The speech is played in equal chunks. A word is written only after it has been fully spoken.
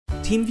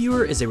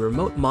TeamViewer is a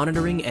remote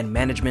monitoring and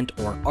management,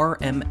 or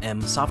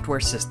RMM,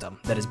 software system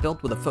that is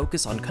built with a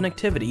focus on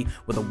connectivity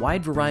with a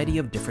wide variety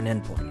of different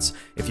endpoints.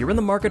 If you're in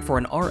the market for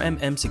an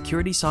RMM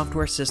security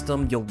software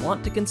system, you'll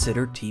want to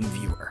consider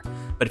TeamViewer.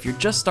 But if you're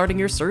just starting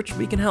your search,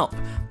 we can help.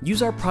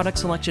 Use our product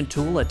selection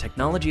tool at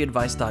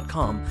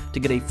TechnologyAdvice.com to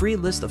get a free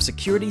list of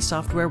security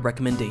software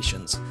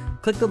recommendations.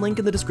 Click the link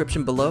in the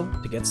description below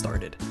to get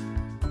started.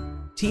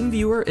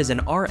 TeamViewer is an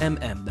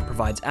RMM that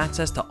provides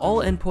access to all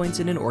endpoints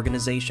in an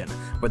organization,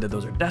 whether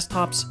those are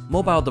desktops,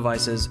 mobile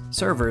devices,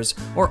 servers,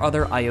 or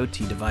other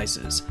IoT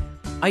devices.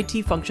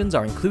 IT functions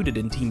are included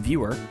in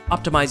TeamViewer,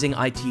 optimizing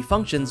IT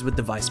functions with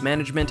device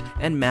management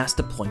and mass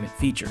deployment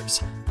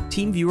features.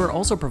 TeamViewer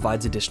also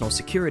provides additional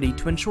security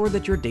to ensure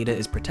that your data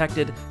is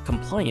protected,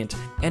 compliant,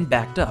 and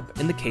backed up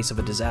in the case of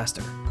a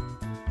disaster.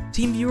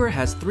 TeamViewer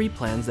has 3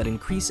 plans that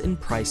increase in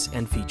price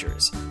and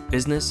features: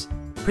 Business,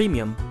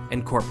 Premium,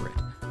 and Corporate.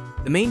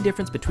 The main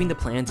difference between the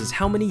plans is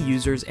how many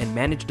users and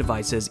managed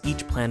devices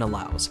each plan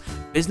allows.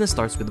 Business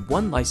starts with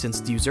 1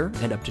 licensed user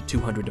and up to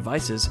 200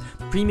 devices,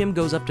 Premium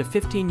goes up to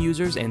 15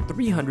 users and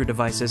 300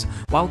 devices,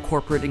 while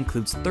Corporate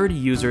includes 30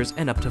 users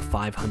and up to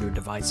 500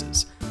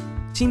 devices.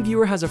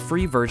 TeamViewer has a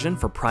free version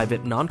for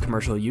private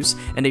non-commercial use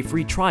and a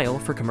free trial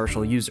for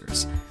commercial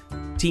users.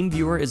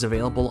 TeamViewer is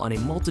available on a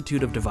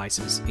multitude of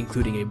devices,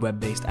 including a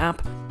web-based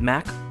app,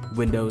 Mac,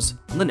 Windows,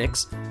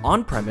 Linux,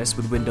 on-premise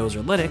with Windows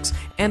or Linux,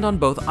 and on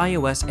both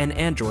iOS and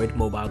Android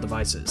mobile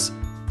devices.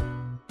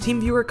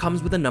 TeamViewer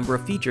comes with a number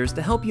of features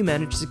to help you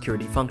manage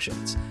security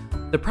functions.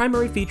 The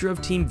primary feature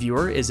of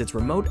TeamViewer is its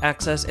remote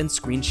access and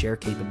screen share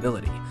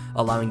capability,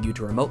 allowing you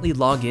to remotely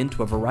log in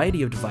to a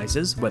variety of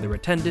devices, whether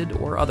attended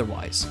or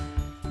otherwise.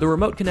 The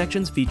remote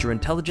connections feature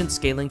intelligent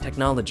scaling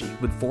technology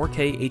with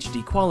 4K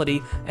HD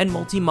quality and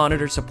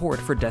multi-monitor support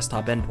for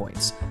desktop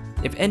endpoints.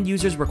 If end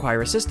users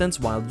require assistance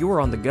while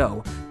you're on the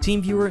go,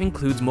 TeamViewer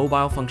includes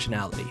mobile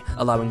functionality,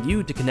 allowing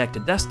you to connect to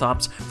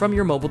desktops from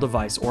your mobile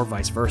device or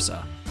vice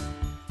versa.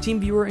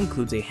 TeamViewer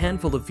includes a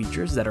handful of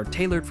features that are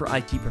tailored for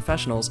IT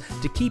professionals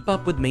to keep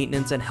up with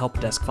maintenance and help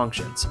desk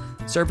functions.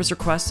 Service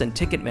requests and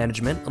ticket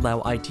management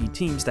allow IT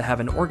teams to have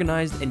an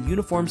organized and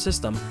uniform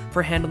system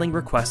for handling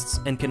requests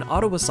and can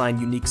auto-assign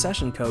unique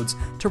session codes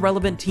to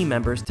relevant team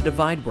members to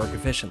divide work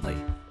efficiently.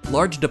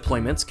 Large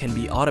deployments can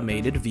be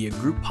automated via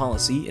group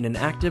policy in an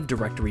Active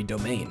Directory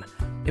domain.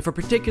 If a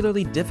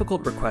particularly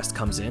difficult request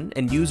comes in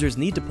and users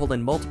need to pull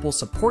in multiple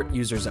support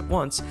users at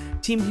once,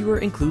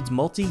 TeamViewer includes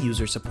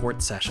multi-user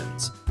support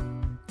sessions.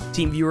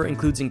 TeamViewer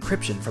includes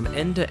encryption from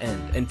end to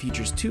end and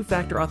features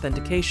 2-factor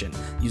authentication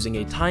using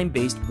a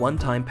time-based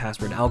one-time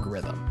password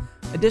algorithm.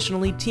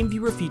 Additionally,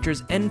 TeamViewer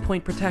features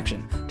endpoint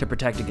protection to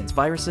protect against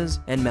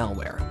viruses and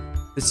malware.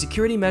 The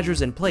security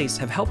measures in place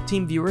have helped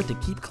TeamViewer to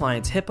keep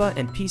clients HIPAA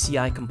and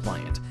PCI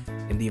compliant.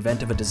 In the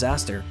event of a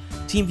disaster,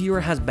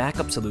 TeamViewer has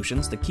backup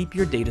solutions to keep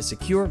your data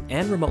secure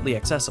and remotely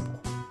accessible.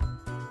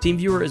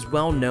 TeamViewer is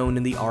well known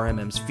in the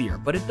RMM sphere,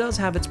 but it does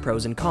have its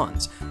pros and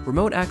cons.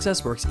 Remote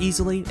access works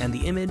easily and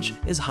the image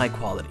is high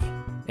quality.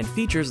 And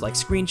features like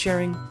screen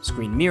sharing,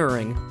 screen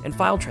mirroring, and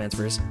file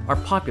transfers are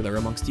popular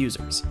amongst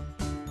users.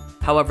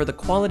 However, the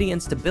quality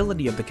and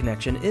stability of the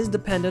connection is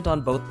dependent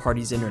on both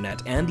parties'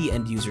 internet and the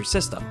end user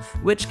system,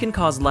 which can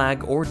cause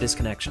lag or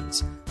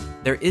disconnections.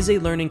 There is a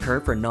learning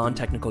curve for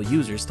non-technical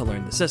users to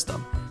learn the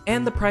system,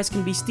 and the price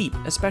can be steep,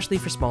 especially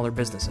for smaller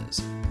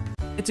businesses.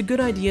 It's a good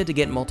idea to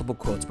get multiple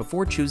quotes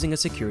before choosing a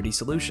security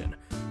solution.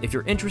 If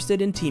you're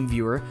interested in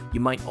TeamViewer, you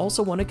might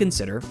also want to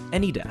consider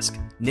AnyDesk,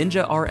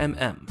 Ninja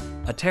RMM,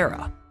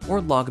 Atera, or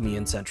LogMe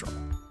in Central.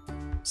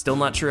 Still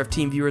not sure if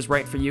TeamViewer is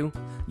right for you?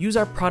 Use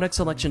our product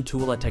selection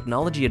tool at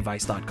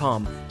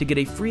TechnologyAdvice.com to get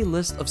a free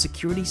list of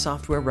security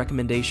software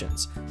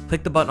recommendations.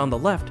 Click the button on the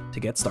left to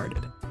get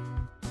started.